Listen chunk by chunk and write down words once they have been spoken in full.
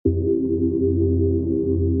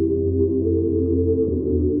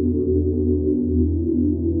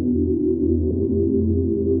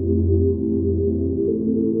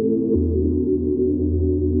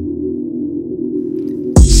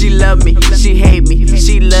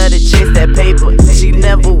that paper. She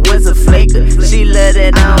never was a flaker. She love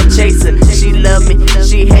that I don't chase her. She love me,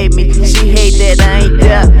 she hate me. She hate that I ain't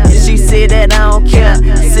there. She say that I don't care.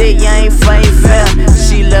 Say I ain't fighting fair.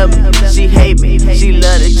 She love me, she hate me. She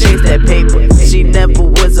love to chase that paper. She never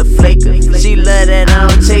was a flaker. She love that I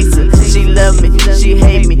don't chase her. She love me, she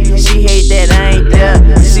hate me. She hate that I ain't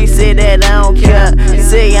there. She say that I don't care.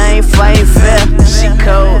 Say I ain't fighting fair. She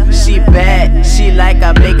cold, she bad. She like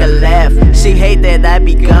I make her laugh. She hate that I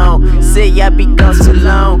be gone. Say I be gone too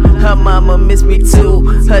long. Her mama miss me too.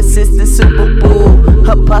 Her sister super boo.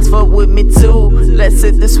 Her pops fuck with me too. Let's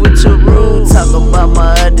hit the switcheroo. Talk about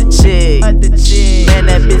my other chick. Man,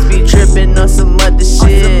 that bitch be trippin' on some other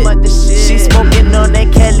shit. She smoking on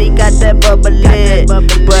that Kelly, got that bubble lit.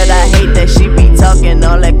 But I hate that she be talking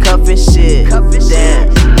all that cuffin' shit. Damn.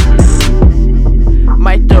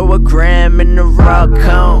 Might throw a gram in the rock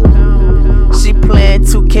cone. She playin'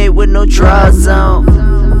 2K with no draws on.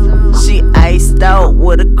 She iced out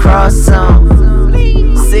with a cross on.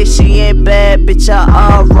 Say she ain't bad, bitch, y'all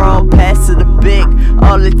all wrong. Pass to the big,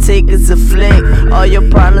 all it take is a flick. All your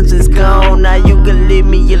problems is gone, now you can leave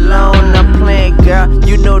me alone. I'm playing, girl,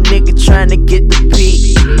 you know nigga tryna get the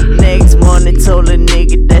peak. Next morning told a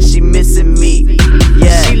nigga that she missing me.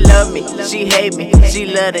 Yeah, she love me, she hate me. She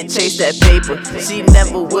love to chase that paper. She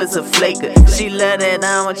never was a flaker. She love that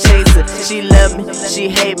I don't chase her. She love me, she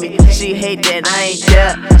hate me. She hate that I ain't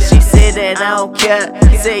there. She say that I don't care.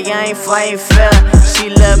 Say I ain't fighting fair. She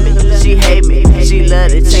love me, she hate me. She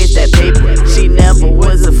love to chase that paper. She never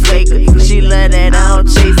was a flaker. She love that I don't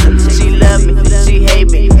chase her. She love me, she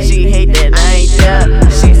hate me. She hate that I ain't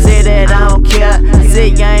there. She say that I don't care.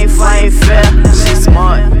 Say I ain't fighting fair. She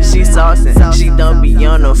smart, she saucin'. She don't be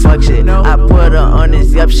on no fuck shit. I put her on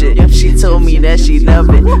this yup shit. She told me that she love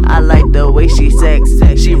it. I like the way she sex.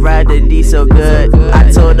 She ride the D so good.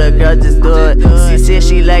 I told her girl just do it. She said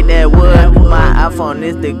she like that wood. My iPhone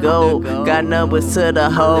is the gold. Got numbers to the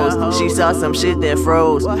hoes. She saw some shit that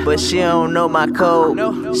froze, but she don't know my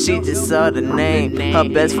code. She just saw the name. Her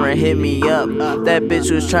best friend hit me up. That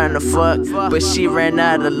bitch was tryna fuck, but she ran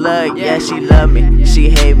out of luck. Yeah, she love me, she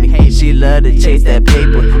hate me. She love to chase that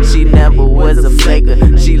paper. She never was a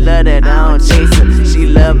flaker. She love that I don't chase her. She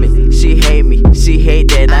love me, she hate me. She hate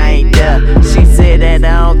that I ain't there. She said that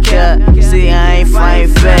I don't care. See, I ain't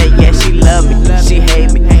fighting fair. Yeah, she love me, she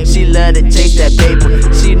hate me. She love to chase that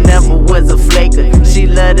paper. She never was a flaker. She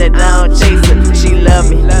love that I don't chase her. She love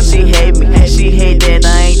me, she hate me. She hate that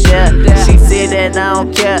I ain't there. She said that I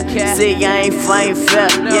don't care. Say I ain't fighting fair.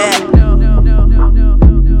 Yeah.